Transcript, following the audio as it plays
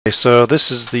Okay, so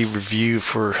this is the review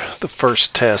for the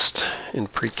first test in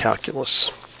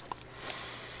pre-calculus.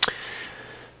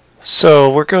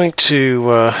 So we're going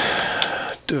to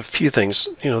do a few things.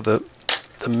 The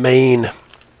main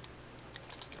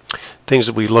things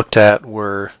that we looked at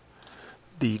were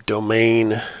the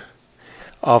domain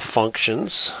of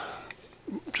functions,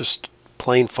 just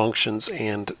plain functions,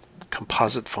 and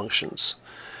composite functions.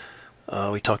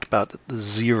 We talked about the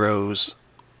zeros,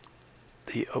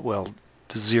 the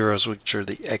zeros, which are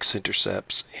the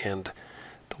x-intercepts, and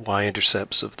the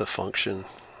y-intercepts of the function.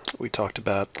 We talked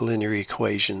about linear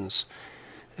equations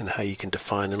and how you can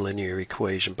define a linear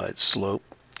equation by its slope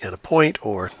and a point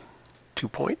or 2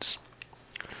 points.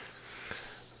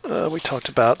 We talked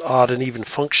about odd and even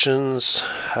functions,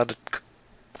 how to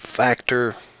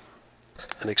factor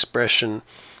an expression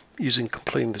using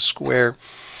completing the square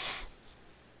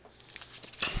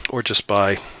or just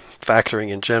by factoring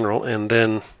in general, and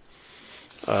then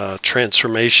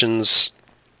transformations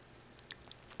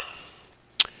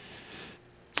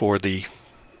from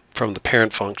the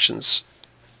parent functions,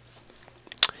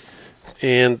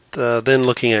 and then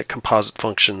looking at composite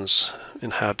functions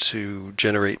and how to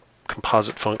generate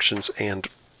composite functions and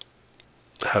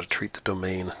how to treat the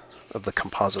domain of the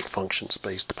composite functions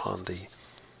based upon the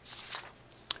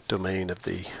domain of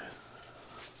the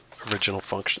original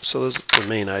function. So those are the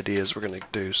main ideas we're going to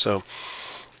do. So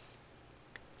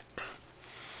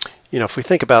if we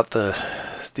think about the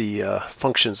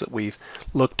functions that we've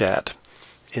looked at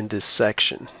in this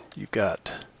section, you've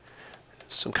got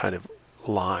some kind of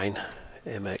line,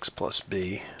 mx plus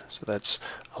b, so that's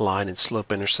a line in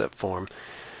slope-intercept form.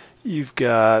 You've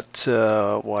got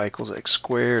y equals x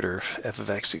squared, or f of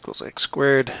x equals x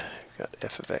squared. You've got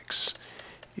f of x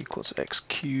equals x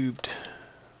cubed.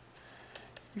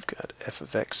 You've got f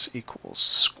of x equals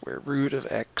square root of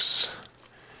x.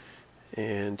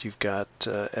 And you've got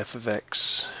f of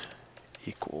x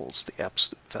equals the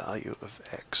absolute value of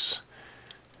x.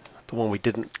 The one we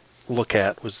didn't look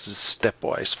at was the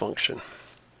stepwise function.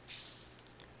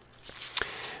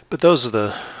 But those are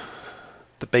the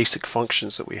basic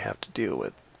functions that we have to deal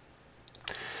with.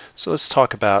 So let's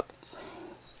talk about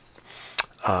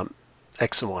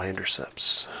x and y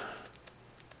intercepts.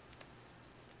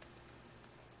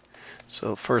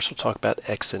 So first we'll talk about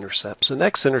x-intercepts. And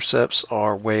x-intercepts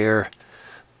are where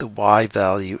the y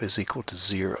value is equal to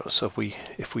 0. So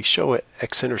if we show an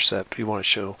x-intercept, we want to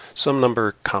show some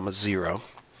number comma 0.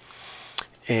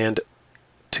 And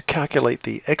to calculate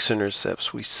the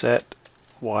x-intercepts, we set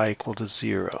y equal to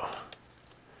 0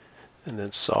 and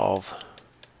then solve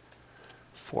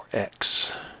for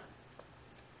x.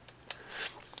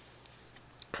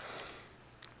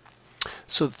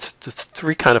 So the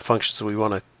three kind of functions that we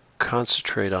want to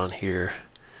concentrate on here,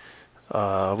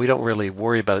 we don't really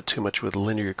worry about it too much with a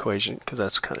linear equation because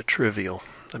that's kind of trivial.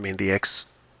 I mean, the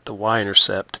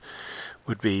y-intercept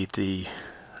would be the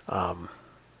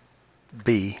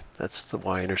b, that's the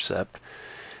y-intercept,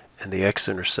 and the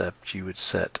x-intercept you would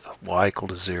set y equal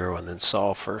to 0 and then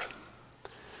solve for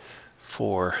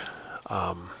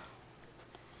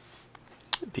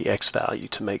the x value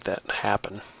to make that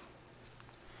happen.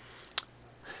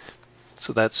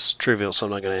 So that's trivial, so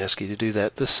I'm not going to ask you to do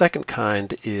that. The second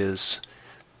kind is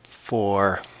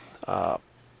for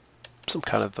some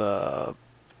kind of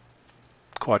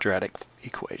quadratic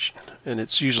equation. And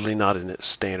it's usually not in its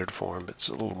standard form, but it's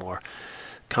a little more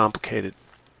complicated.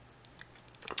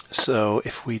 So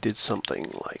if we did something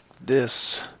like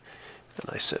this, and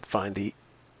I said find the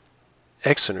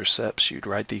x-intercepts, you'd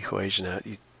write the equation out,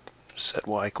 you'd set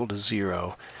y equal to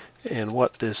 0, and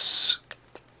what this,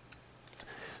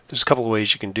 there's a couple of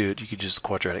ways you can do it. You could use the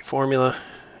quadratic formula,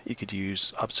 you could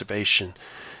use observation,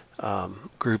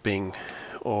 grouping,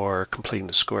 or completing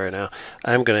the square. Now,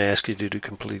 I'm going to ask you to do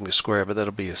completing the square, but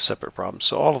that'll be a separate problem.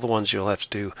 So all of the ones you'll have to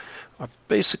do are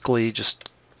basically just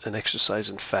an exercise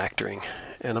in factoring.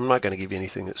 And I'm not going to give you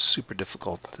anything that's super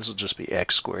difficult. This will just be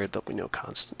x squared, that we know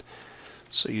constant.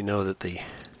 So you know that the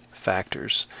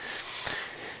factors,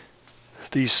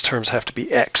 these terms have to be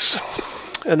x.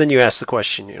 And then you ask the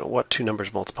question, what two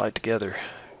numbers multiplied together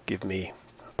give me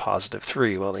positive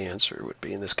 3? Well, the answer would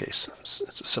be, in this case,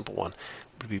 it's a simple one.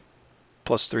 It would be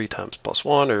plus 3 times plus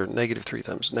 1, or negative 3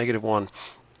 times negative 1.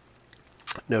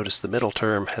 Notice the middle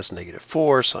term has negative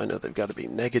 4, so I know they've got to be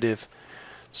negative.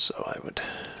 So I would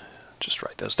just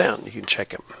write those down. You can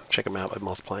check them out by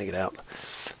multiplying it out.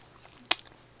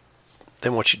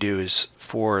 Then what you do is,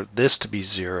 for this to be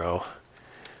 0,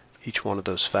 each one of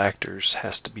those factors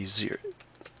has to be 0.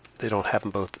 They don't happen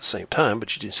both at the same time,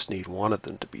 but you just need one of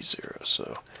them to be 0.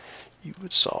 So you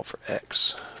would solve for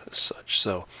x as such.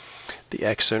 So the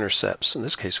x-intercepts. In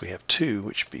this case we have 2,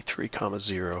 which would be 3,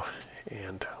 0,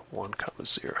 and 1,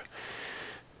 0.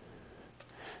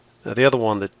 Now the other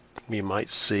one that we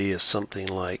might see is something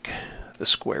like the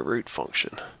square root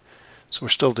function. So we're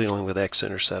still dealing with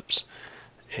x-intercepts,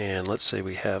 and let's say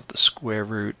we have the square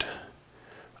root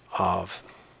of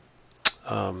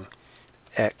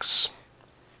x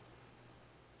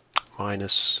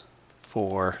minus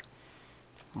 4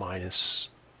 minus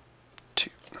 2.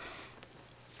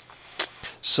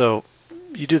 So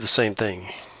you do the same thing.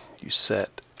 You set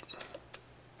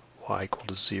y equal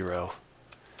to 0,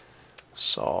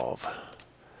 solve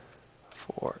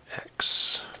for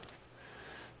x.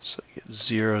 So you get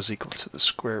 0 is equal to the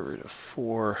square root of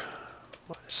 4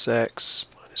 minus x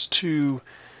minus 2.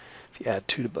 If you add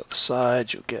 2 to both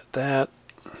sides, you'll get that.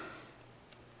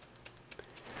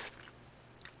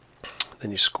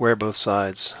 Then you square both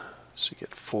sides, so you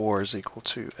get 4 is equal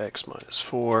to x minus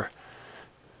 4.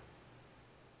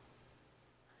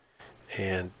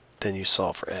 And then you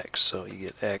solve for x. So you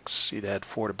get x, you'd add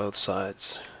 4 to both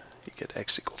sides, you get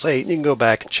x equals 8. And you can go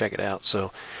back and check it out.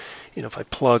 So, if I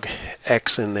plug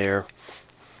x in there,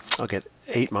 I'll get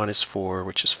 8 minus 4,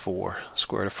 which is 4.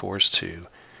 Square root of 4 is 2.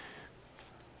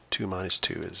 2 minus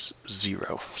 2 is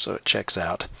 0. So it checks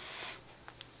out.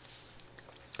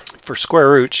 For square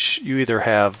roots, you either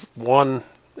have 1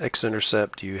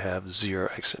 x-intercept, you have 0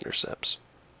 x-intercepts.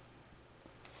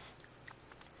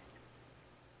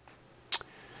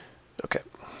 Okay.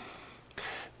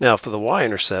 Now for the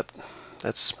y-intercept,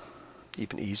 that's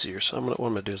even easier. So what I'm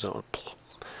going to do is I'm going to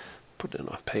put it in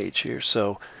a page here.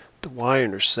 So the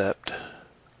y-intercept,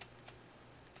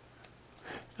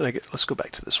 and let's go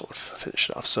back to this one, finish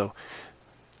it off. So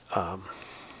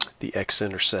the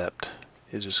x-intercept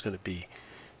is just going to be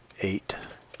 8,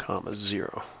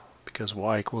 0, because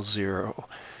y equals 0.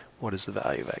 What is the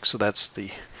value of x? So that's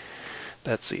the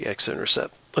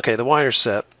x-intercept. Okay, the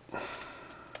y-intercept,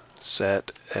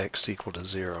 set x equal to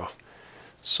 0,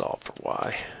 solve for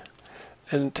y.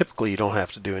 And typically you don't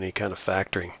have to do any kind of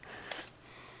factoring.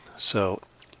 So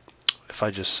if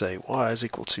I just say y is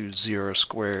equal to 0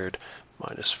 squared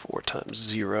minus 4 times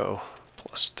 0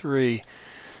 plus 3,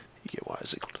 you get y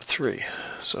is equal to 3.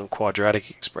 So in quadratic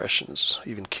expressions,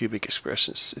 even cubic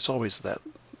expressions, it's always that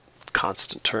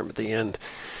constant term at the end.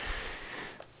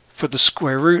 For the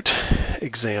square root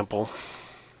example,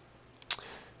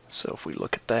 so if we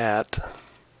look at that,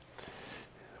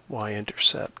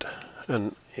 y-intercept,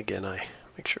 and again I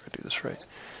make sure I do this right,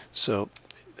 so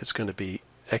it's going to be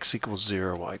x equals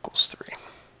 0, y equals 3.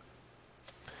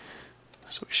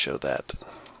 So we show that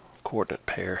coordinate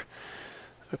pair.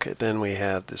 Okay, then we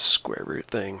have this square root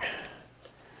thing.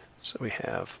 So we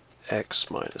have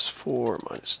x minus 4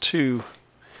 minus 2.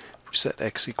 If we set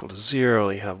x equal to 0,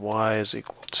 you have y is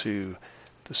equal to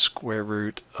the square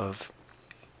root of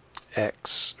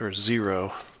x, or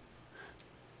 0.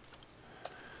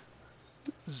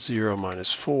 0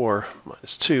 minus 4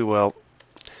 minus 2. Well,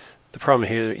 the problem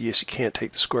here is you can't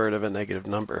take the square root of a negative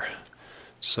number.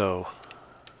 So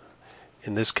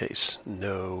in this case,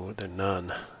 no, they're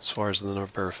none. As far as the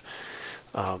number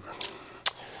of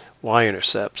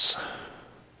y-intercepts,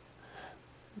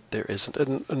 there isn't.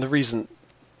 And the reason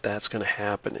that's going to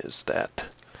happen is that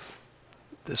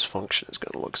this function is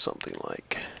going to look something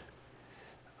like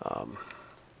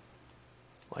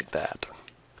that.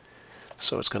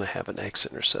 So it's going to have an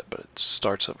x-intercept, but it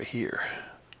starts over here.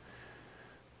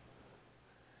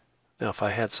 Now if I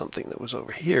had something that was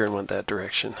over here and went that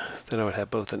direction, then I would have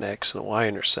both an x and a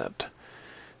y-intercept.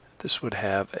 This would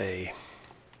have a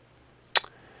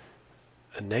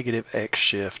negative x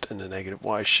shift and a negative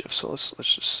y shift. So let's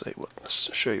just say let's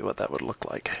show you what that would look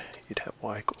like. You'd have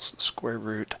y equals the square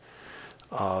root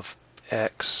of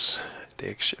x. The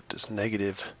x shift is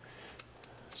negative,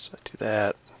 so I do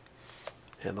that,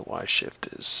 and the y shift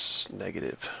is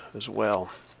negative as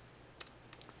well.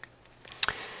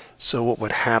 So what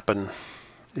would happen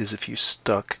is if you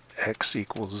stuck x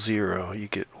equals 0, you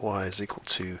get y is equal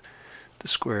to the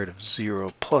square root of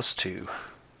 0 plus 2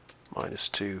 minus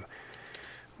 2,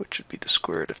 which would be the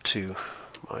square root of 2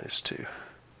 minus 2.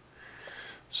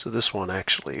 So this one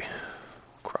actually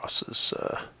crosses,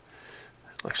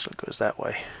 actually goes that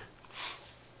way.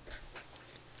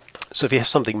 So if you have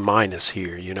something minus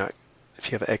here,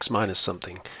 if you have x minus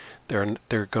something, there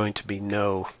are going to be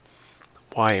no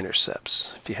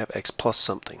y-intercepts. If you have x plus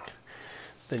something,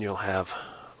 then you'll have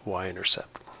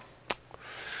y-intercept.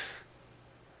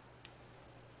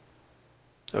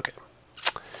 Okay.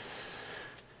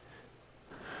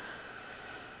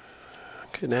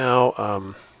 Okay,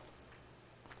 now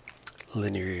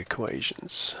linear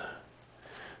equations.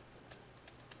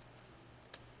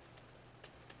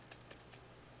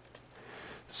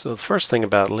 So the first thing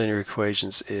about linear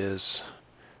equations is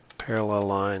parallel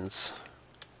lines,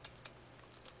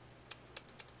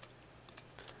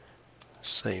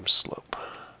 same slope.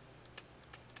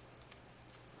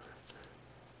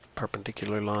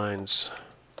 Perpendicular lines,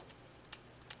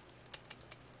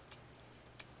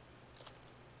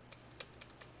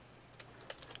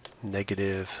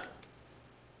 negative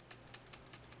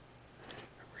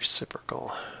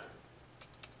reciprocal.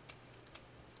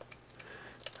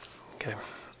 Okay.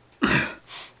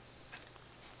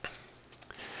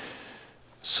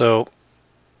 So,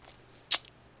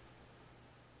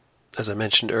 as I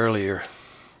mentioned earlier,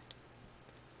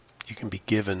 you can be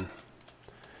given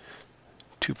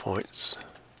 2 points,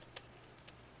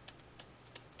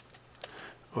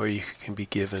 or you can be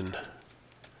given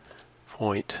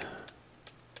a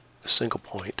single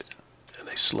point, and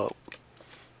a slope.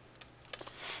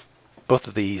 Both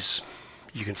of these,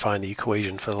 you can find the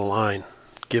equation for the line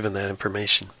given that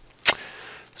information.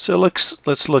 So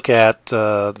let's look at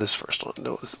this first one.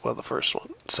 Well, the first one,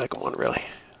 second one really.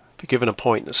 If you're given a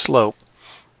point and a slope,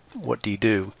 what do you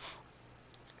do?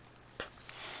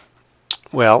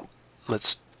 Well,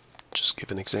 let's just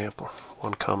give an example.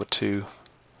 1, 2.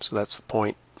 So that's the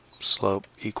point. Slope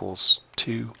equals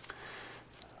 2.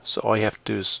 So all you have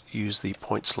to do is use the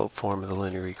point-slope form of the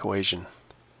linear equation.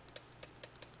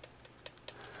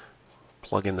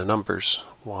 Plug in the numbers.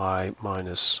 Y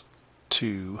minus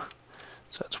 2.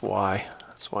 So that's y.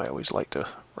 That's why I always like to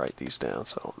write these down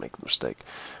so I don't make the mistake.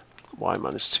 Y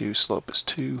minus 2, slope is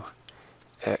 2.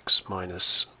 X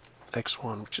minus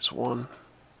x1, which is 1.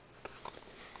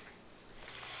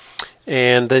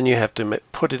 And then you have to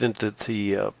put it into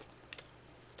the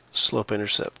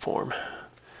slope-intercept form.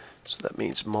 So that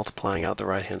means multiplying out the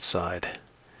right-hand side.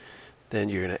 Then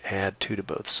you're going to add 2 to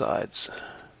both sides.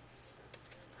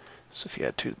 So if you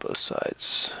add 2 to both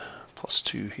sides, plus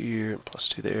 2 here and plus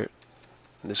 2 there,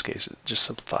 in this case it just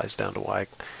simplifies down to y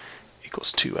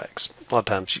equals 2x. A lot of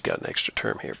times you've got an extra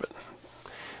term here, but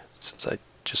since I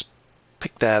just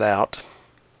picked that out.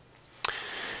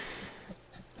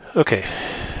 Okay,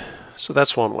 so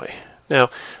that's one way.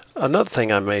 Now, another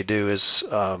thing I may do is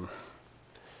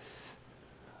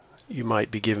you might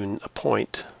be given a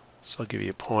point. So I'll give you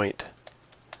a point,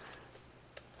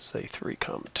 say 3,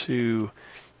 2,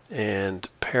 and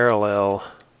parallel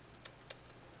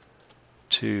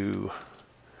to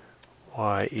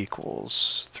y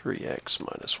equals 3x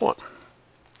minus 1.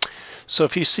 So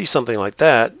if you see something like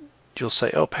that, you'll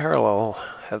say, oh, parallel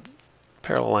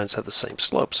lines have the same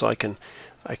slope, so I can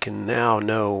now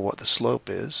know what the slope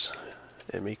is,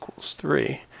 m equals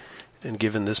 3, and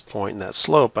given this point and that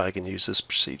slope, I can use this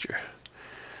procedure.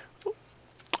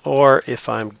 Or if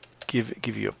I'm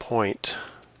give you a point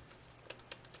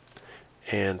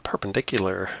and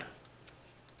perpendicular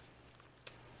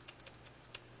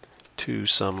to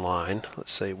some line,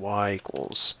 let's say y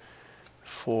equals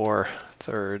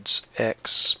 4/3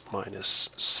 x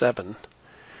minus 7.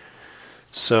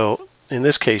 So in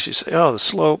this case, you say, oh, the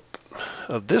slope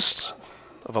of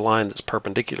a line that's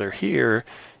perpendicular here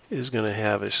is going to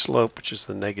have a slope which is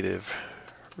the negative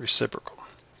reciprocal.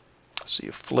 So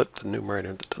you flip the numerator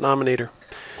and the denominator.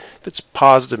 If it's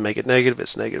positive, make it negative. If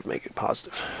it's negative, make it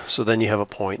positive. So then you have a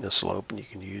point and a slope, and you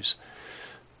can use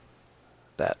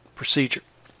that procedure.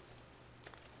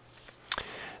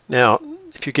 Now,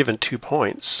 if you're given 2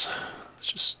 points, let's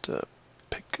just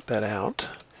pick that out.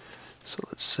 So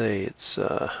let's say it's,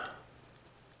 so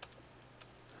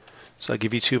I'll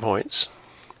give you 2 points.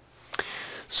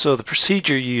 So the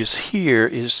procedure you use here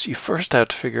is you first have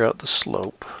to figure out the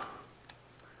slope.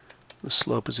 The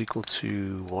slope is equal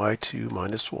to y2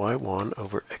 minus y1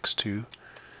 over x2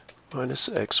 minus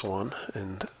x1.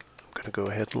 And I'm going to go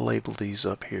ahead and label these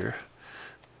up here.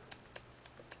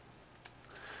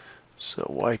 So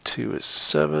y2 is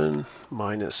 7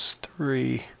 minus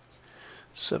 3,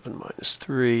 7 minus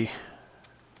 3,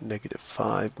 negative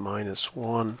 5 minus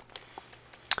 1.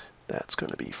 That's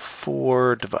going to be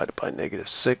 4 divided by negative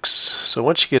 6. So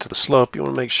once you get to the slope, you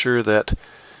want to make sure that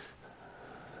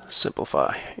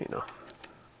simplify,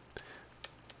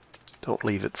 don't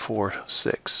leave it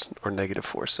 4/6 or negative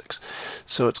 4/6.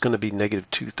 So it's going to be negative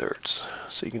 2/3.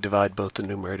 So you can divide both the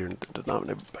numerator and the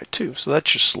denominator by 2. So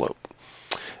that's your slope.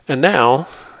 And now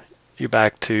you're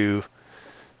back to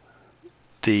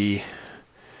the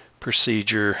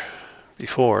procedure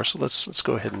before. So let's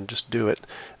go ahead and just do it.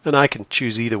 And I can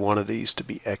choose either one of these to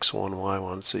be x1,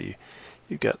 y1. So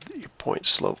you've got your point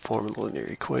slope form in the linear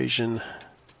equation.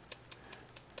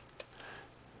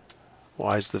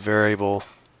 Y is the variable.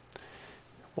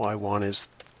 Y1 is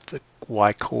the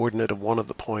y coordinate of one of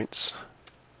the points.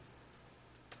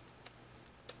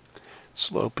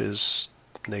 Slope is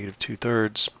negative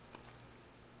 2/3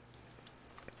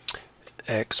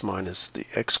 x minus the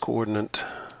x coordinate,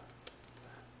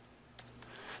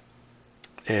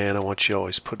 and I want you to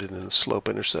always put it in the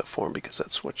slope-intercept form because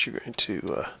that's what you're going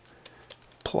to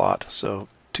plot. So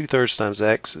 2/3 times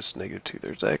x is negative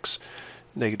 2/3 x.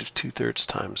 Negative 2/3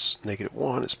 times negative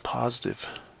 1 is positive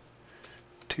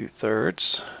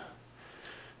 2/3.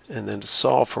 And then to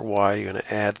solve for y, you're going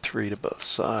to add 3 to both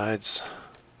sides.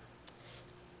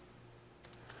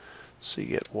 So you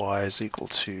get y is equal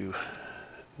to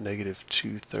negative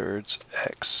 2/3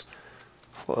 x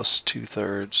plus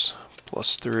 2/3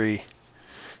 plus 3.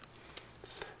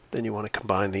 Then you want to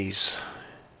combine these.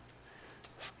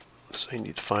 So you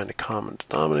need to find a common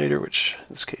denominator, which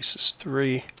in this case is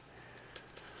 3.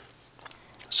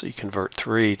 So you convert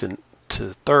 3 to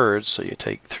thirds, so you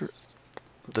take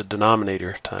the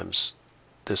denominator times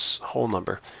this whole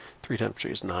number. 3 times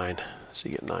 3 is 9, so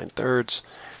you get 9/3.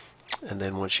 And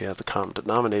then once you have the common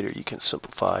denominator, you can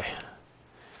simplify.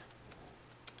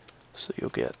 So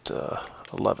you'll get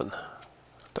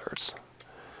 11/3.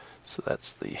 So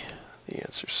that's the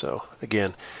answer. So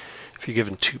again, if you're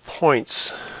given 2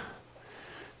 points,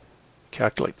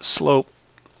 calculate the slope,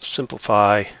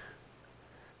 simplify.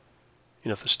 You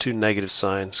know, if there's 2 negative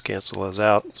signs, cancel those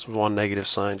out. So 1 negative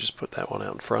sign, just put that one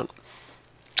out in front.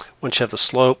 Once you have the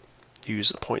slope, use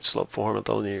the point slope form of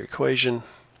the linear equation,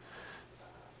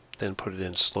 then put it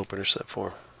in slope-intercept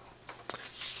form.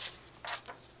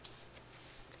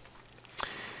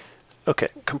 Okay,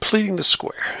 completing the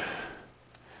square.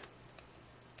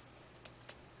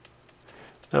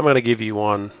 Now I'm going to give you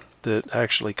one that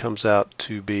actually comes out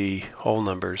to be whole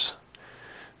numbers.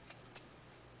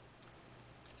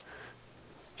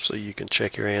 So you can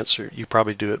check your answer. You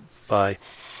probably do it by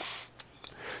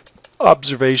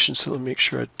observation, so let me make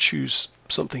sure I choose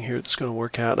something here that's going to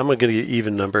work out. I'm going to get an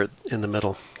even number in the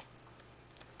middle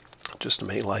just to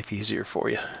make life easier for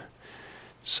you.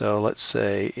 So let's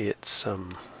say it's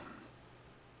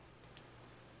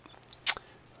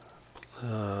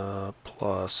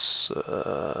plus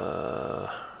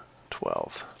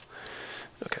 12.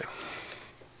 Okay.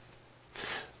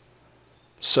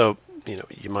 So, you know,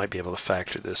 you might be able to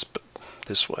factor this, but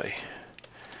this way,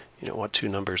 you know, what 2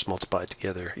 numbers multiplied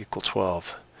together equal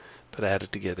 12, but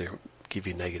added together give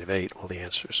you -8. Well, the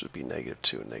answers would be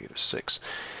 -2 and -6.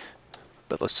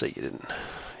 But let's say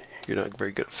you're not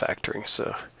very good at factoring,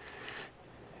 so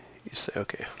you say,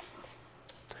 okay,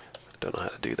 I don't know how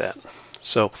to do that.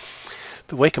 So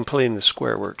the way completing the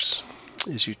square works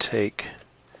is you take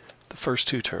the first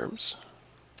 2 terms,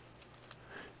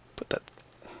 put that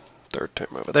third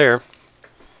term over there,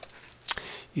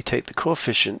 you take the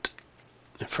coefficient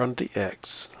in front of the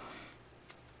x,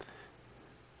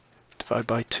 divide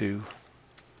by 2,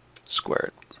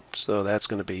 square it. So that's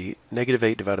going to be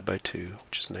 -8 divided by 2,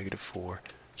 which is -4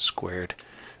 squared,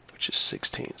 which is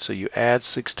 16. So you add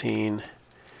 16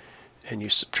 and you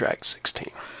subtract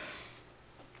 16.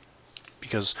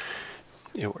 Because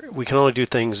you know, we can only do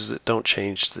things that don't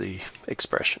change the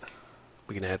expression.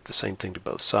 We can add the same thing to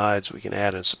both sides. We can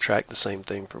add and subtract the same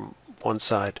thing from one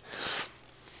side.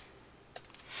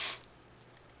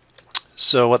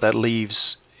 So what that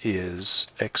leaves is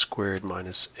x squared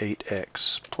minus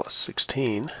 8x plus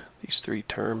 16, these 3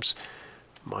 terms,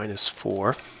 minus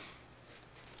 4.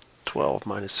 12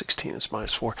 minus 16 is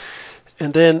minus 4.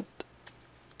 And then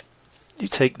you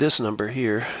take this number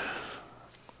here.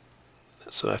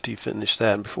 So after you finish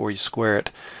that and before you square it,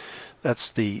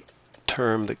 that's the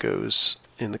term that goes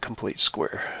in the complete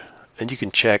square. And you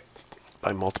can check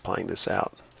by multiplying this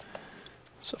out.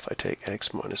 So if I take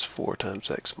x minus 4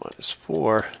 times x minus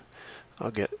 4,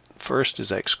 I'll get, first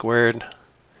is x squared.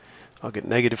 I'll get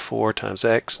 -4 times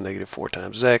x, -4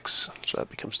 times x, so that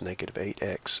becomes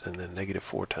 -8x, and then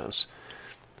 -4 times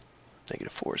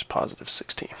 -4 is positive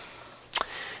 16.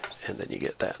 And then you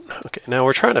get that. Okay, now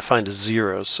we're trying to find a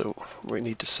 0, so we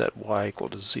need to set y equal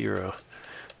to 0.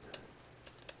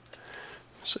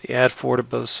 So you add 4 to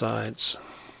both sides.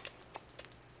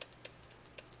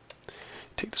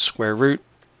 Take the square root,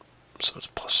 so it's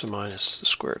plus or minus the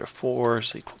square root of 4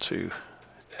 is equal to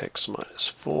x minus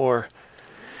 4.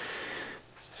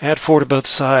 Add 4 to both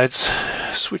sides.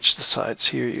 Switch the sides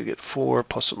here. You get 4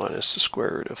 plus or minus the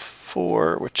square root of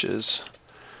 4, which is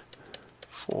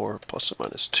 4 plus or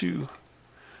minus 2.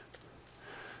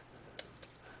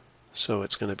 So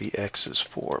it's going to be x is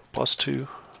 4 plus 2,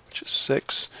 which is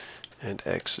 6, and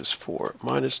x is 4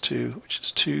 minus 2, which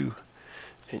is 2.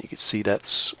 And you can see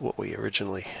that's what we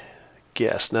originally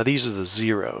guessed. Now these are the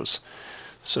zeros.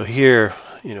 So here,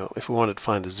 you know, if we wanted to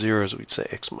find the zeros, we'd say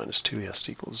x minus 2 has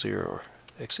to equal 0, or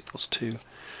x equals 2.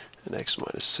 and x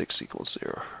minus 6 equals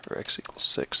 0, or x equals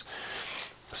 6.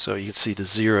 So you can see the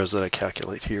zeros that I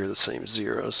calculate here are the same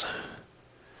zeros.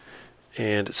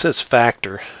 And it says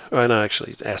factor. Oh, no,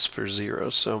 actually it asks for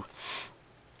zeros. So,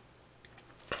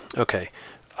 okay,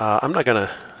 I'm not going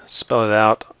to spell it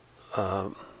out,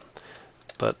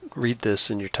 but read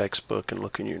this in your textbook and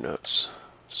look in your notes.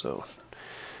 So,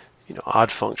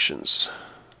 odd functions.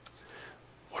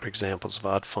 What are examples of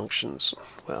odd functions?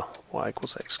 Well, y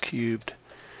equals x cubed.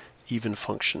 Even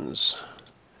functions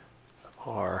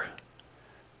are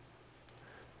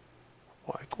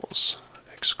y equals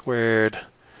x squared.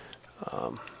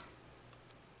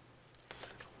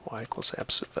 Y equals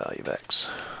absolute value of x.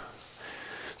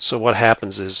 So what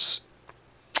happens is,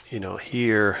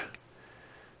 here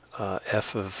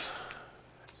f of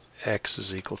x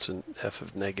is equal to f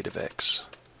of negative x.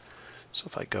 So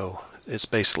if I go, it's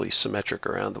basically symmetric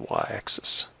around the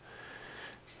y-axis.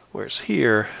 Whereas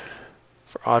here,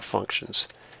 for odd functions,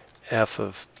 f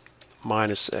of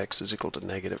minus x is equal to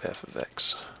negative f of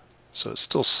x. So it's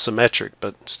still symmetric,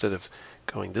 but instead of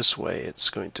going this way,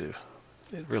 it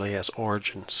really has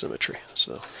origin symmetry.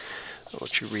 So I'll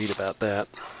let you read about that.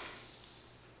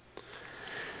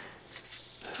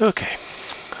 Okay,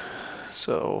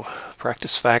 so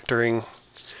practice factoring.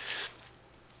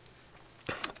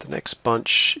 The next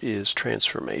bunch is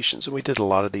transformations, and we did a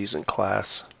lot of these in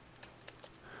class.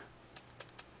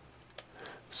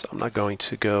 So I'm not going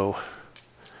to go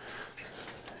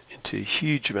into a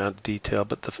huge amount of detail,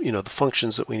 but the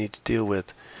functions that we need to deal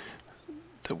with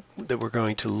that we're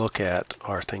going to look at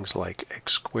are things like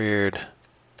x squared,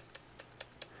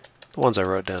 the ones I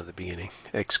wrote down at the beginning,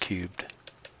 x cubed,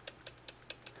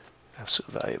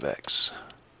 absolute value of x,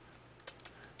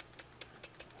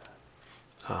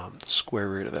 the square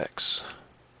root of x.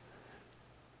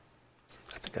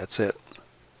 I think that's it.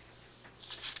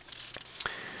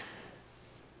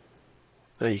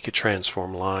 Now you could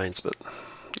transform lines, but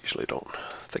usually don't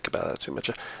think about that too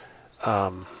much.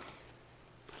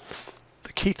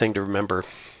 The key thing to remember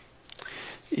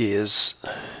is,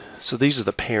 so these are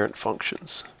the parent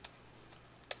functions.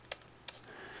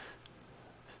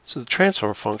 So the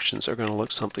transform functions are going to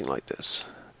look something like this.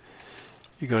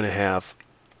 You're going to have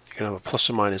a plus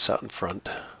or minus out in front,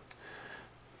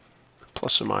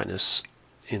 plus or minus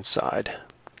inside,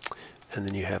 and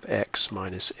then you have x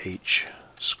minus h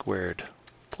squared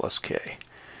plus k.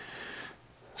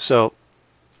 So,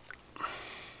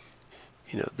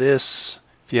 this,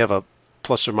 if you have a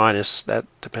plus or minus, that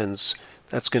depends,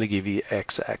 that's going to give you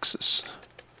x-axis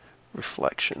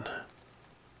reflection.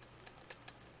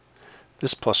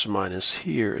 This plus or minus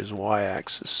here is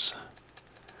y-axis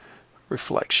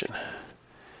reflection.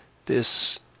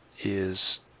 This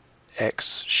is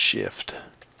x shift,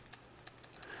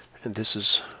 and this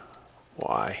is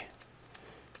y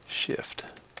shift.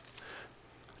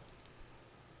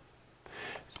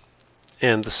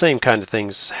 And the same kind of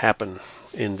things happen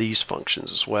in these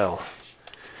functions as well.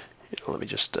 Let me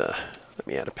just let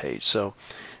me add a page. So,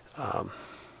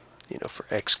 for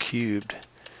x cubed,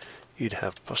 you'd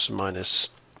have plus or minus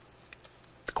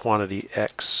the quantity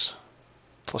x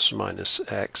plus or minus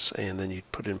x, and then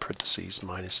you'd put in parentheses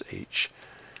minus h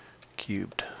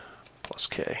cubed plus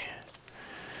k.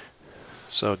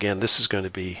 So again, this is going to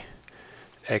be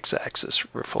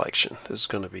x-axis reflection. This is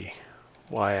going to be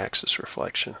y-axis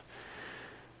reflection.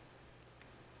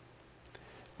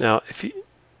 Now, if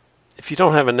you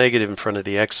don't have a negative in front of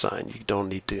the x sign, you don't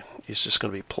need to. It's just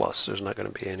going to be plus. There's not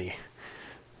going to be any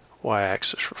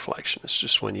y-axis reflection. It's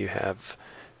just when you have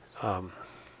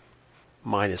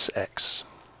minus x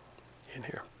in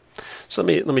here. So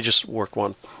let me just work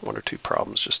one or two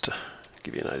problems just to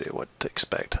give you an idea what to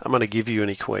expect. I'm going to give you an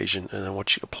equation, and I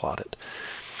want you to plot it.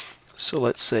 So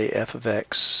let's say f of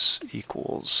x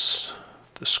equals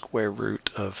the square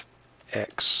root of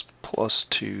x plus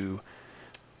 2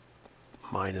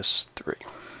 minus 3.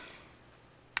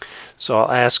 So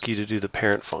I'll ask you to do the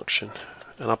parent function,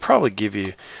 and I'll probably give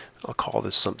you, I'll call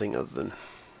this something other than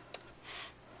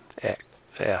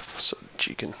f, so that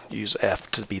you can use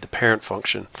f to be the parent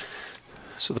function.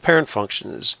 So the parent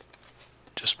function is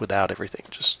just without everything,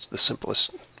 just the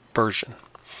simplest version.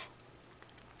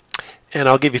 And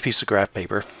I'll give you a piece of graph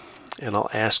paper, and I'll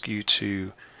ask you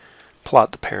to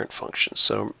plot the parent function.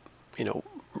 So,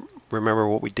 remember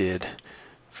what we did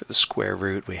for the square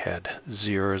root. We had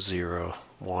 0, 0,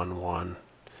 1, 1,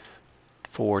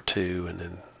 4, 2, and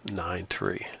then 9,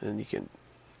 3. And you can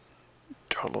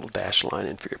draw a little dashed line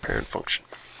in for your parent function.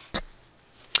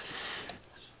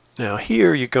 Now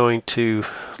here you're going to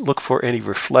look for any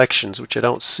reflections, which I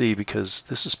don't see because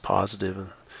this is positive and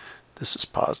this is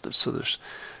positive, so there's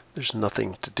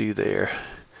nothing to do there.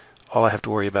 all I have to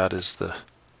worry about is the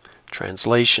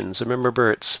translations. And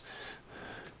remember, it's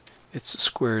the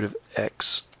square root of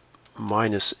x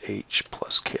minus h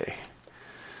plus k.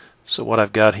 So what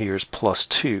I've got here is plus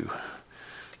 2.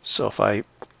 So if I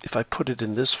put it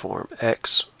in this form,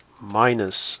 x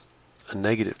minus a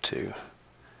negative 2,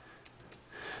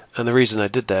 and the reason I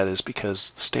did that is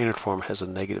because the standard form has a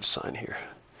negative sign here.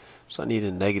 So I need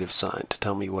a negative sign to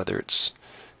tell me whether it's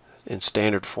in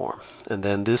standard form. And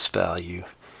then this value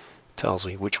tells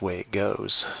me which way it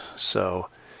goes. So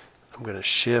I'm going to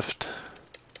shift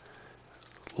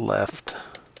left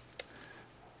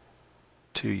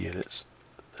 2 units.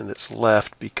 And it's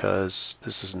left because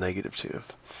this is negative 2.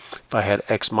 If I had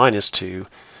x minus 2,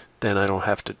 then I don't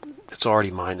have to, it's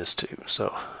already minus 2.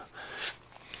 So,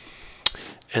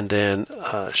 and then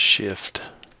shift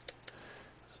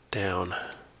down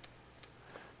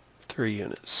 3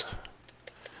 units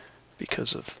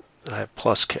because of I have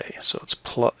plus k, so it's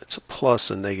a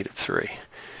plus and negative 3.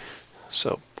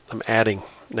 So I'm adding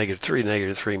negative 3.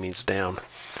 Negative 3 means down.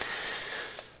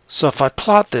 So if I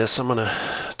plot this, I'm going to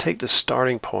take the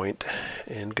starting point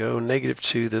and go negative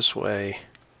 2 this way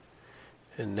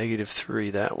and negative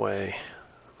 3 that way,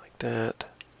 like that.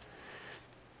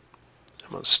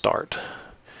 I'm going to start.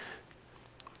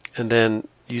 And then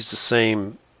use the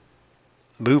same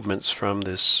movements from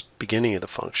this beginning of the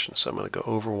function. So I'm going to go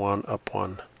over 1, up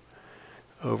 1,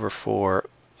 over 4,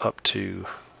 up 2,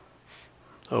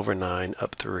 over 9,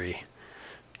 up 3,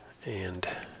 and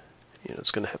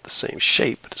it's going to have the same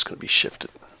shape, but it's going to be shifted.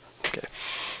 Okay.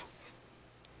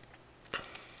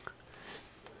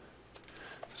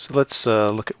 So let's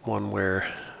look at one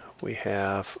where we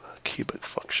have a cubic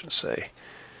function, say.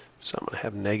 So I'm going to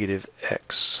have negative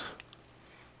x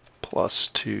plus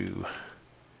 2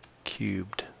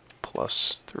 cubed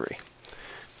plus 3.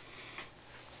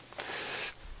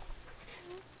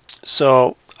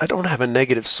 So I don't have a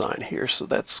negative sign here, so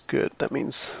that's good. That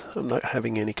means I'm not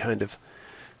having any kind of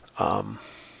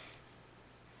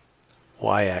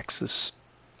y-axis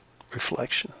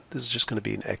reflection. This is just going to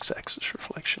be an x-axis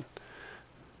reflection.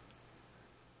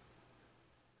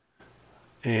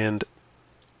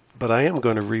 But I am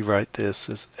going to rewrite this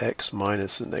as x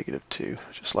minus a negative 2,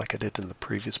 just like I did in the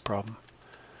previous problem.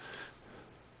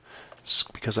 It's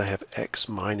because I have x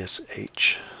minus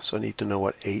h, so I need to know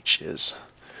what h is.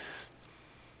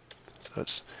 So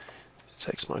it's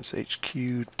x minus h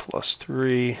cubed plus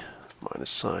 3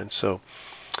 minus sign. So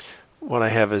what I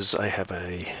have is I have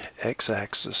a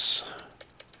x-axis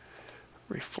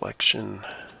reflection.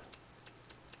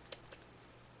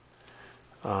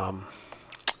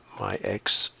 My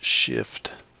x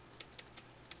shift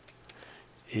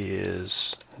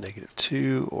is negative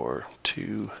 2 or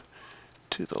 2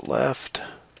 to the left,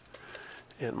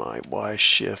 and my y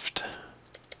shift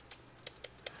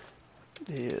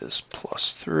is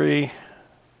plus 3.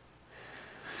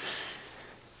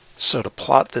 So to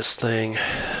plot this thing,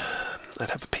 I'd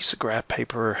have a piece of graph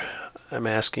paper. I'm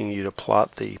asking you to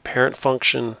plot the parent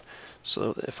function.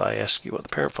 So if I ask you what the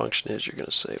parent function is, you're going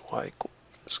to say y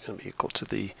is going to be equal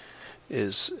to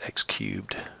is x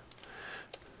cubed.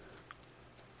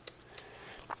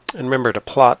 And remember, to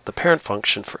plot the parent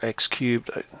function for x cubed,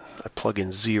 I plug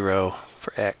in 0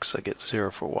 for x, I get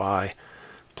 0 for y.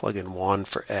 Plug in 1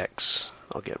 for x,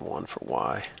 I'll get 1 for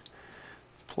y.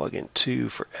 Plug in 2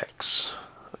 for x,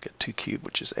 I'll get 2 cubed,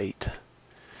 which is 8.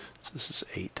 So this is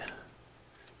 8.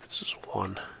 This is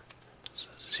 1. This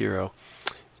is 0.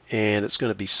 And it's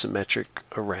going to be symmetric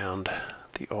around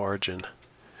the origin.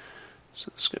 So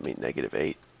this is going to be negative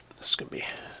 8. This is going to be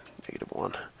negative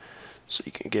 1. So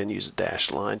you can again use a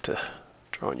dashed line to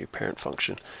draw in your parent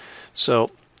function. So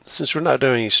since we're not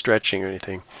doing any stretching or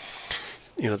anything,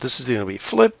 this is going to be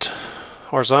flipped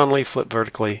horizontally, flipped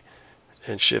vertically,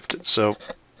 and shifted. So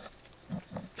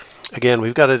again,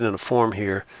 we've got it in a form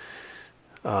here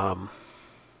that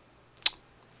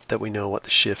we know what the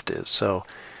shift is. So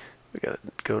we got to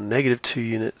go negative 2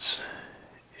 units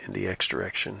in the x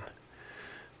direction,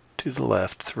 to the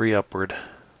left, 3 upward.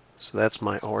 So that's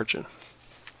my origin.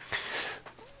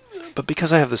 But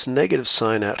because I have this negative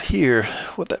sign out here,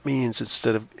 what that means,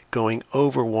 instead of going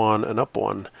over 1 and up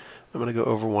 1, I'm going to go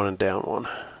over 1 and down 1.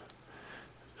 And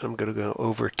I'm going to go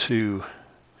over 2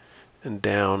 and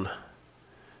down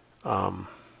 9.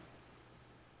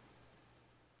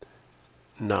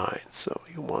 So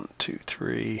 1, 2,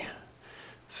 3,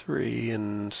 3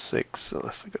 and 6. So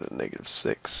if I go to negative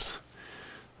 6,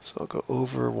 so I'll go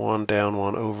over 1, down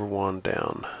 1, over 1,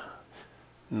 down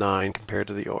 9 compared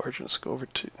to the origin. So go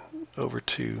over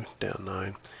 2, down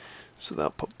 9. So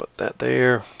that'll put that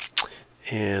there.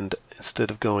 And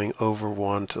instead of going over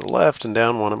 1 to the left and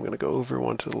down 1, I'm going to go over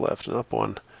 1 to the left and up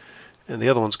 1. and the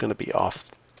other one's going to be off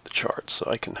the chart. So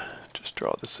I can just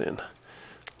draw this in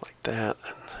like that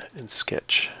and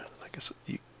sketch. I guess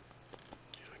you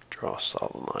draw a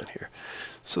solid line here.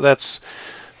 So that's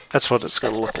what it's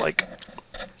going to look like.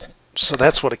 So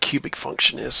that's what a cubic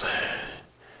function is.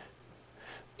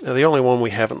 Now the only one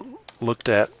we haven't looked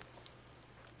at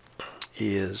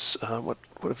is what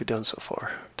have we done so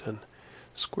far? Done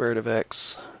square root of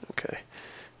x. Okay.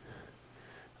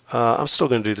 I'm still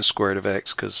going to do the square root of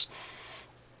x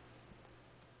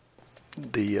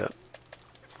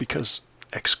because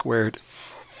x squared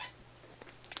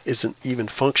is an even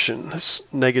function. This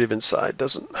negative inside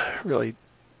doesn't really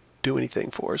do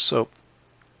anything for us. So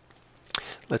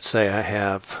let's say I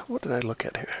have, what did I look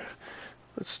at here?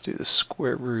 Let's do the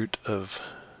square root of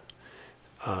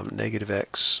negative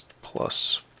x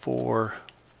plus 4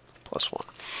 plus 1.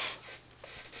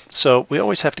 So we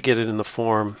always have to get it in the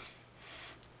form,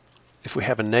 if we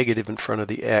have a negative in front of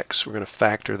the x, we're going to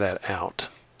factor that out.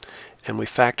 And we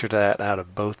factor that out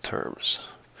of both terms.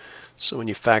 So when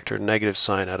you factor a negative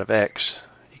sign out of x,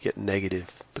 you get negative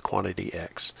the quantity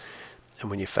x. And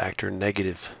when you factor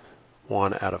negative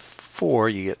 1 out of 4,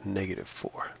 you get negative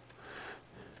 4.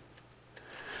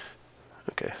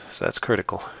 Okay, so that's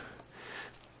critical.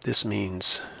 This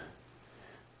means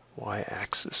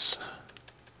y-axis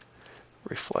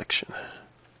reflection.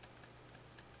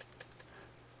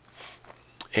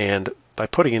 And by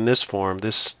putting in this form,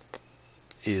 this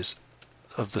is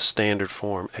of the standard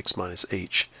form x minus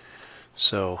h.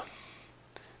 So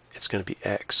it's going to be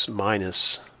x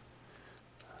minus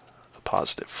a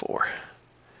positive 4.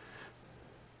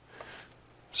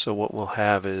 So what we'll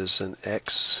have is an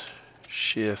x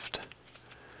shift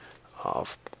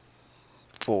of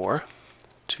 4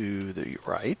 to the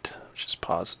right, which is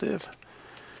positive.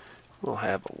 We'll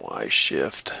have a y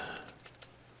shift,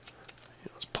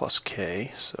 it's plus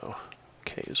k, so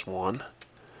k is 1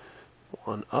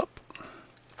 up.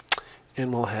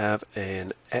 And we'll have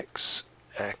an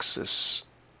x-axis,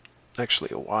 actually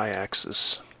a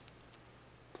y-axis.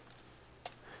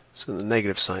 So the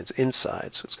negative sign's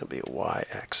inside, so it's going to be a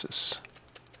y-axis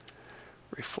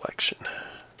reflection.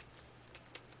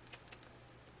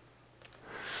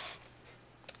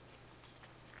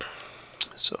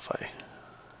 So if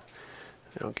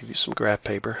I'll give you some graph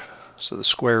paper. So the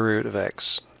square root of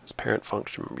x is parent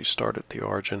function. Remember, you start at the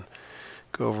origin,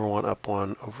 go over 1, up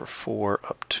 1, over 4,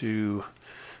 up 2,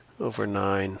 over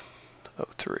 9,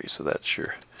 up 3. So that's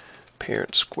your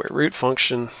parent square root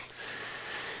function.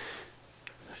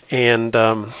 And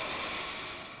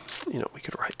we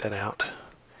could write that out.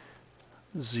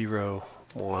 0,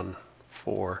 1,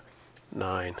 4,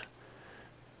 9.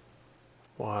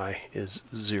 Y is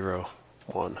 0,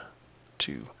 1,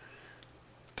 2,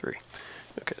 3.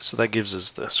 Okay, so that gives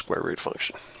us the square root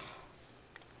function.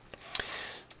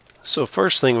 So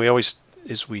first thing we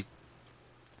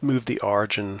move the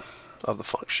origin of the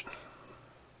function.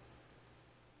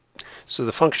 So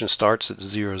the function starts at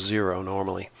 0, 0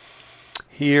 normally.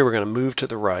 Here we're going to move to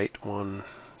the right 1,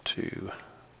 2,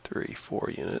 3, 4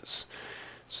 units.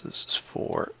 So this is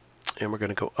 4, and we're going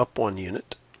to go up 1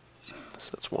 unit.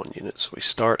 So that's 1 unit. So we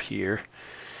start here.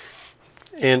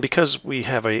 And because we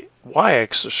have a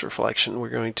y-axis reflection, we're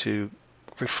going to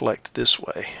reflect this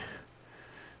way.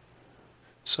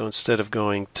 So instead of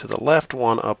going to the left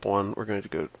 1, up 1, we're going to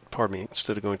go,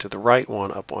 instead of going to the right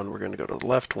 1, up 1, we're going to go to the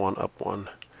left 1, up 1.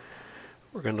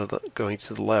 We're going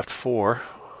to the left 4,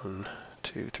 1,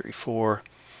 2, 3, 4,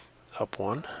 up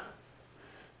 1.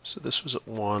 So this was at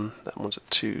 1, that one's at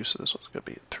 2, so this one's going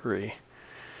to be at 3.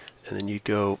 And then you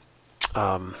go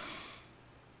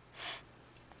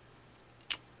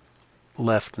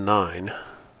left 9,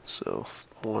 so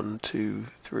 1, 2,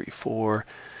 3, 4,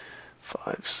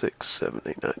 5, 6, 7,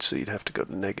 8, 9. So you'd have to go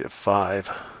to negative 5.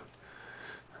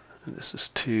 And this is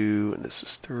 2, and this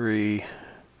is 3.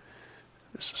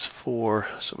 This is 4.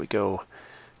 So we go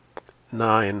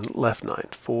 9, left 9,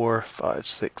 4, 5,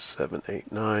 6, 7,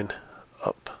 8, 9,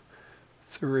 up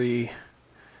 3. And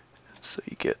so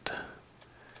you get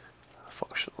a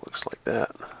function that looks like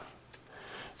that.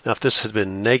 Now if this had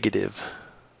been negative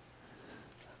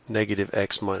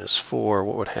x minus 4,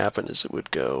 what would happen is it would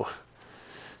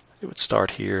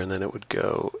start here and then it would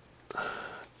go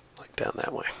like down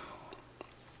that way.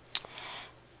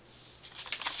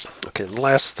 Okay, the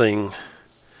last thing,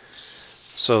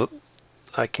 so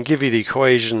I can give you the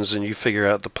equations and you figure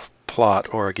out the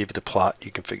plot, or I give you the plot,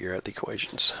 you can figure out the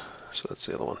equations. So that's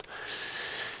the other one.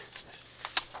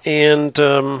 And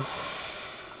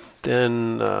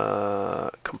then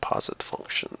composite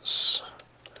functions.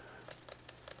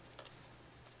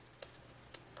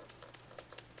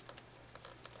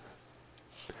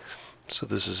 So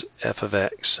this is f of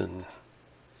x and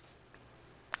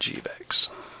g of x.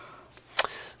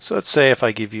 So let's say if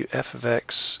I give you f of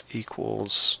x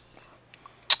equals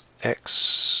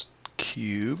x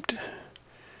cubed.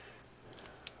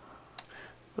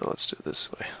 Well, let's do it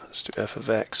this way. Let's do f of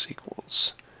x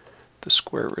equals the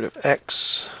square root of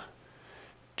x.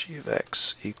 G of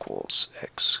x equals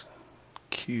x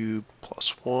cubed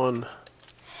plus 1.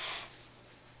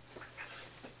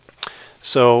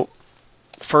 So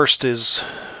first is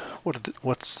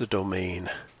what's the domain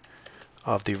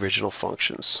of the original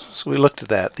functions? So we looked at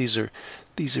that. These are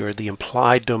the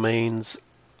implied domains.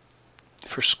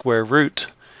 For square root,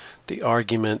 the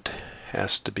argument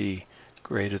has to be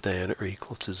greater than or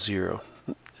equal to 0.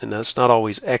 And that's not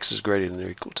always x is greater than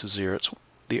or equal to 0. It's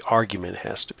the argument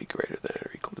has to be greater than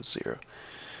or equal to 0,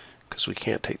 because we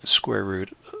can't take the square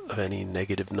root of any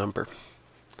negative number.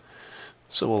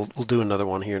 So we'll do another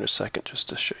one here in a second just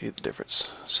to show you the difference.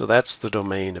 So that's the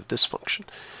domain of this function.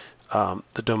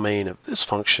 The domain of this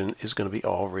function is going to be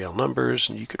all real numbers,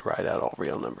 and you could write out all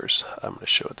real numbers. I'm going to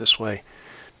show it this way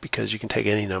because you can take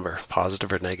any number,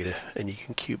 positive or negative, and you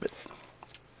can cube it.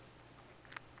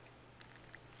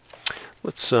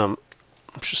 Let's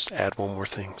just add one more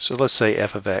thing. So let's say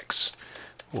f of x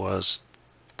was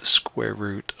the square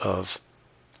root of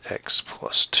x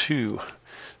plus 2.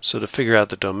 So to figure out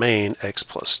the domain, x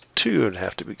plus 2 would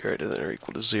have to be greater than or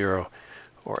equal to 0,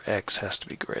 or x has to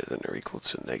be greater than or equal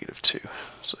to negative 2.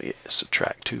 So you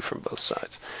subtract 2 from both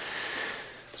sides.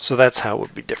 So that's how it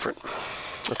would be different.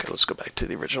 Okay, let's go back to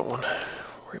the original one.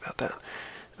 Worry about that.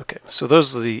 Okay, so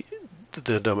those are the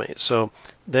domains. So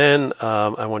then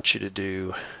I want you to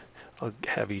do, I'll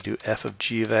have you do f of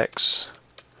g of x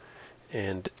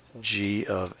and g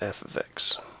of f of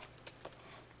x.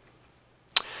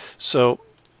 So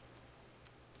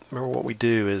remember what we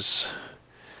do is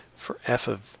for f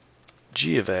of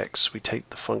g of x, we take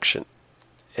the function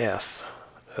f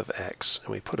of x and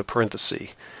we put a parenthesis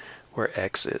where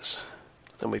x is.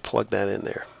 Then we plug that in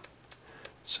there.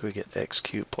 So we get x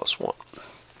cubed plus 1.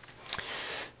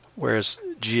 Whereas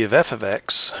g of f of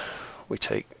x, we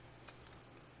take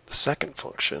the second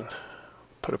function,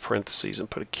 put a parenthesis and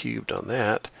put a cubed on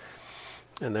that,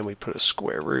 and then we put a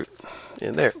square root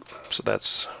in there. So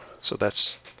that's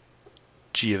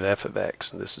g of f of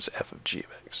x, and this is f of g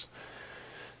of x.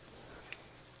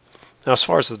 Now, as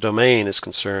far as the domain is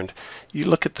concerned, you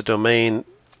look at the domain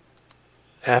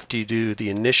after you do the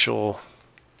initial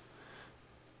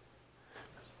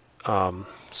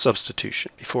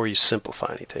substitution before you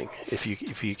simplify anything, if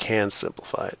you can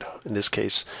simplify it. In this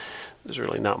case, there's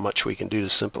really not much we can do to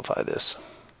simplify this.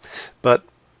 But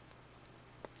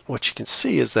what you can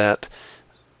see is that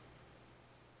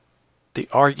the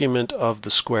argument of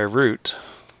the square root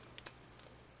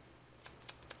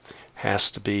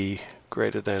has to be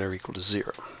greater than or equal to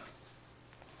 0.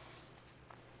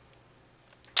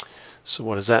 So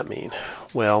what does that mean?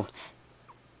 Well,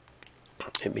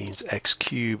 it means x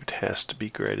cubed has to be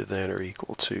greater than or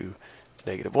equal to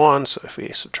negative 1. So if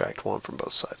we subtract 1 from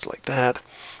both sides like that,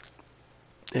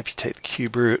 if you take the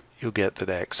cube root, you'll get that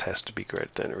x has to be greater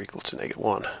than or equal to negative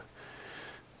 1. And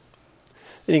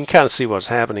you can kind of see what's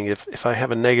happening. If I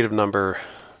have a negative number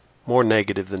more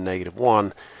negative than negative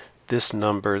 1, this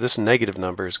negative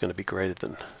number is going to be greater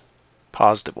than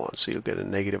positive 1. So you'll get a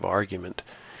negative argument.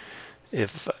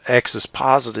 If x is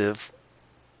positive,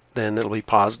 then it'll be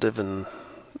positive and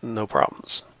no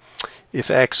problems.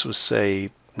 If x was,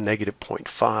 say, negative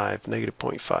 0.5, negative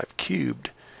 0.5 cubed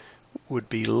would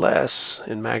be less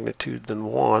in magnitude than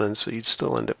 1, and so you'd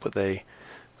still end up with a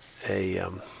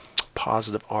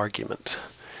positive argument.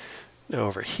 Now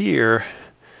over here,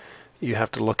 you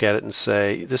have to look at it and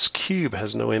say, this cube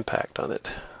has no impact on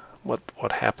it.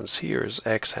 What happens here is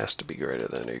x has to be greater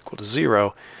than or equal to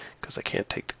 0, because I can't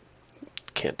take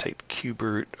the cube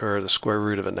root or the square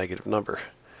root of a negative number.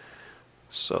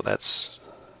 So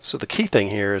the key thing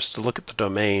here is to look at the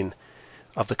domain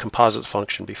of the composite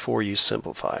function before you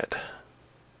simplify it.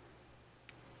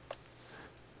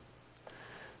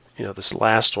 You know, this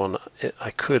last one,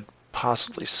 I could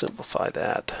possibly simplify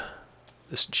that.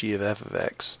 This g of f of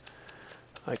x,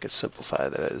 I could simplify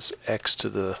that as x to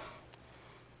the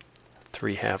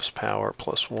 3/2 power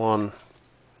plus 1.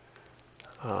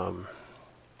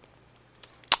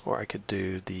 Or I could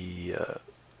do the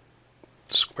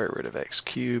square root of x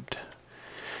cubed.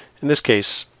 In this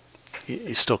case,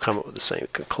 you still come up with the same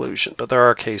conclusion, but there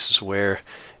are cases where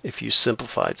if you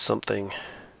simplified something,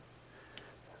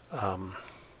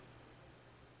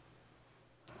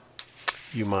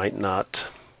 you might not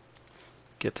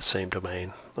get the same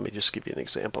domain. Let me just give you an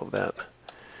example of that.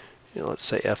 You know, let's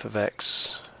say f of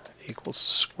x equals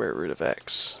the square root of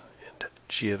x, and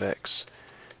g of x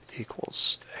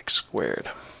equals x squared.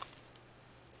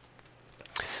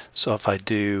 So if I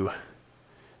do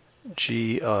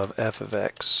g of f of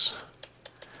x,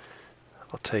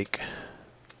 I'll take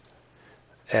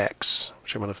x,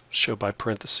 which I'm going to show by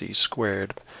parentheses,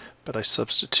 squared, but I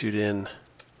substitute in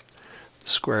the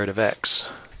square root of x.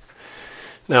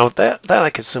 Now that I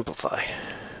could simplify.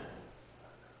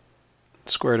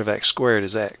 Square root of x squared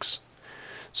is x.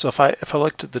 So if I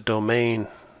looked at the domain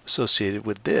associated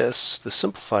with this, the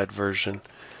simplified version,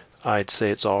 I'd say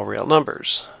it's all real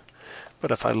numbers.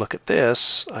 But if I look at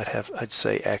this, I'd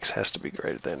say x has to be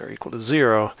greater than or equal to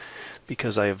 0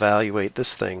 because I evaluate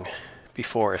this thing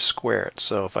before I square it.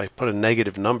 So if I put a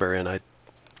negative number in, I'd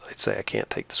say I can't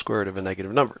take the square root of a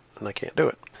negative number, and I can't do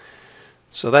it.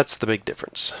 So that's the big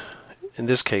difference. In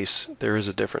this case, there is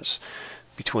a difference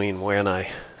between when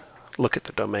I look at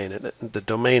the domain, and the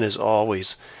domain is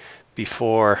always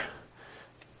before.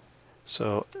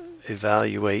 So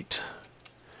evaluate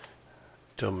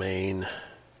domain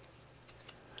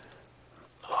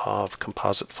of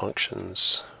composite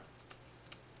functions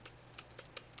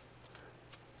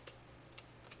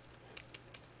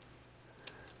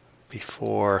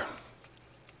before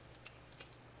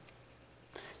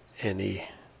any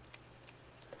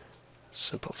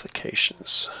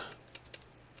simplifications.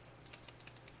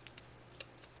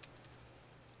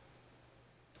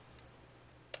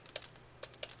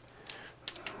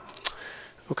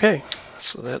 Okay,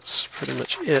 so that's pretty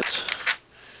much it.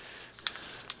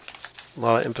 A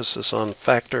lot of emphasis on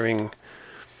factoring,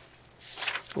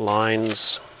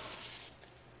 lines,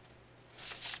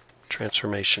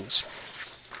 transformations.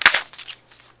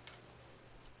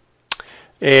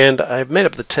 And I've made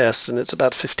up the test, and it's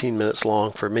about 15 minutes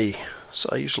long for me. So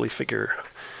I usually figure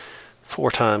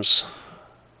 4 times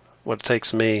what it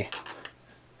takes me.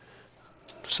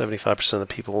 75% of the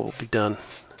people will be done.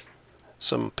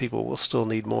 Some people will still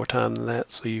need more time than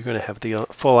that, so you're going to have the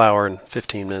full hour and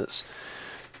 15 minutes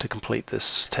to complete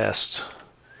this test,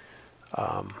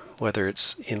 whether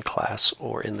it's in class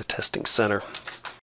or in the testing center.